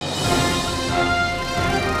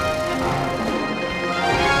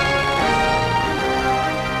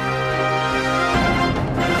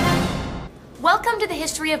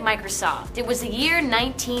history of Microsoft. It was the year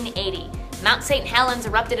 1980. Mount St. Helens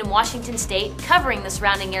erupted in Washington state, covering the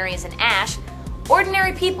surrounding areas in ash.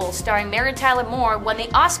 Ordinary People, starring Mary Tyler Moore, won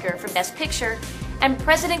the Oscar for Best Picture, and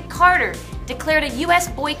President Carter declared a U.S.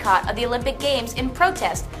 boycott of the Olympic Games in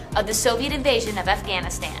protest of the Soviet invasion of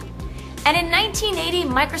Afghanistan. And in 1980,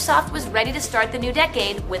 Microsoft was ready to start the new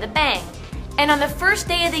decade with a bang. And on the first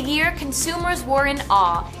day of the year, consumers were in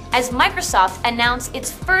awe as Microsoft announced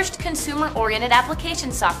its first consumer-oriented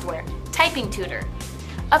application software, Typing Tutor.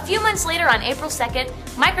 A few months later, on April 2nd,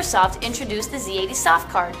 Microsoft introduced the Z80 Soft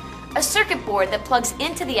Card, a circuit board that plugs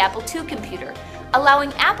into the Apple II computer,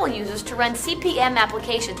 allowing Apple users to run CP/M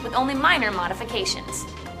applications with only minor modifications.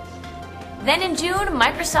 Then in June,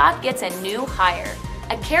 Microsoft gets a new hire,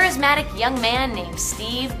 a charismatic young man named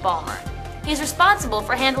Steve Ballmer. He's responsible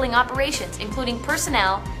for handling operations, including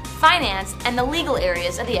personnel, finance, and the legal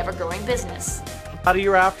areas of the ever-growing business. About a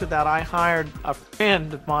year after that, I hired a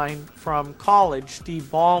friend of mine from college, Steve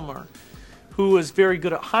Ballmer, who was very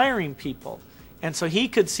good at hiring people. And so he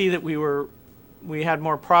could see that we had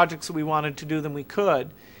more projects that we wanted to do than we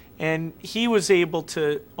could. And he was able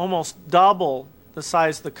to almost double the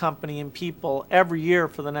size of the company in people every year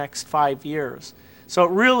for the next 5 years. So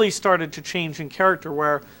it really started to change in character,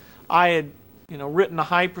 where I had written a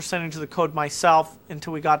high percentage of the code myself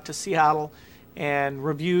until we got to Seattle and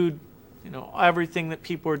reviewed everything that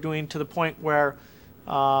people were doing, to the point where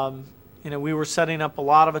we were setting up a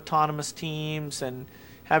lot of autonomous teams and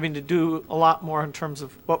having to do a lot more in terms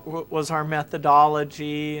of what was our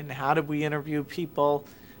methodology and how did we interview people,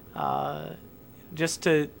 just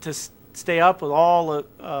to stay up with all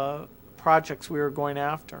the projects we were going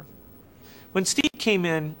after. When Steve came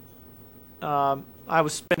in, I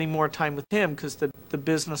was spending more time with him because the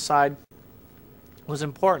business side was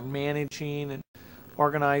important, managing and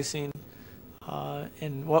organizing,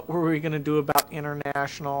 and what were we going to do about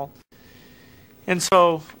international. And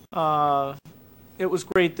so it was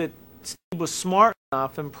great that Steve was smart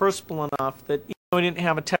enough and personable enough that even though he didn't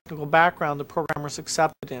have a technical background, the programmers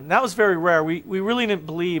accepted him. That was very rare. We really didn't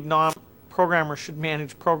believe non-programmers should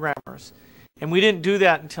manage programmers. And we didn't do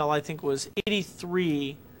that until I think it was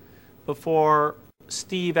 '83 before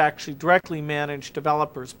Steve actually directly managed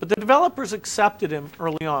developers. But the developers accepted him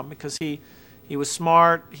early on because he was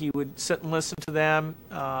smart, he would sit and listen to them,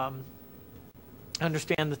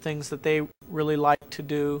 understand the things that they really liked to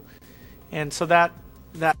do. And so that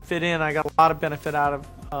fit in. I got a lot of benefit out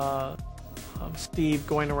of Steve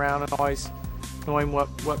going around and always knowing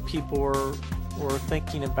what people were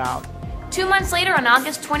thinking about. 2 months later, on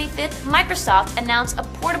August 25th, Microsoft announced a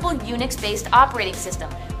portable Unix-based operating system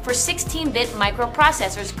for 16-bit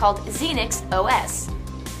microprocessors called Xenix OS.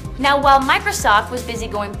 Now, while Microsoft was busy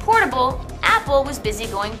going portable, Apple was busy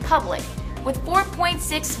going public. With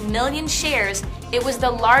 4.6 million shares, it was the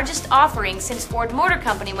largest offering since Ford Motor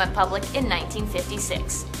Company went public in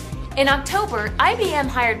 1956. In October, IBM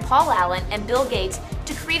hired Paul Allen and Bill Gates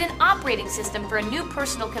to create an operating system for a new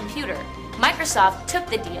personal computer. Microsoft took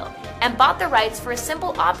the deal and bought the rights for a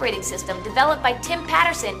simple operating system developed by Tim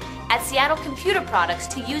Patterson at Seattle Computer Products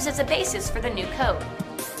to use as a basis for the new code.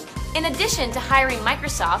 In addition to hiring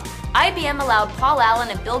Microsoft, IBM allowed Paul Allen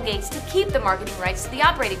and Bill Gates to keep the marketing rights to the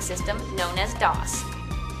operating system known as DOS.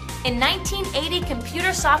 In 1980,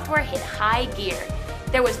 computer software hit high gear.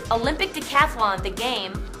 There was Olympic Decathlon, the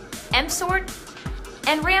game, MSort,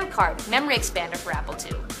 and RAMCard, memory expander for Apple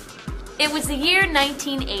II. It was the year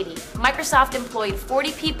 1980. Microsoft employed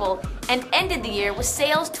 40 people and ended the year with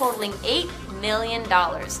sales totaling $8 million.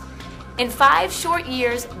 In 5 short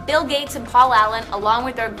years, Bill Gates and Paul Allen, along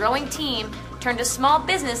with their growing team, turned a small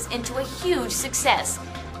business into a huge success.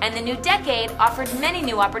 And the new decade offered many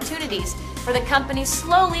new opportunities for the company,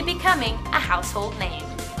 slowly becoming a household name.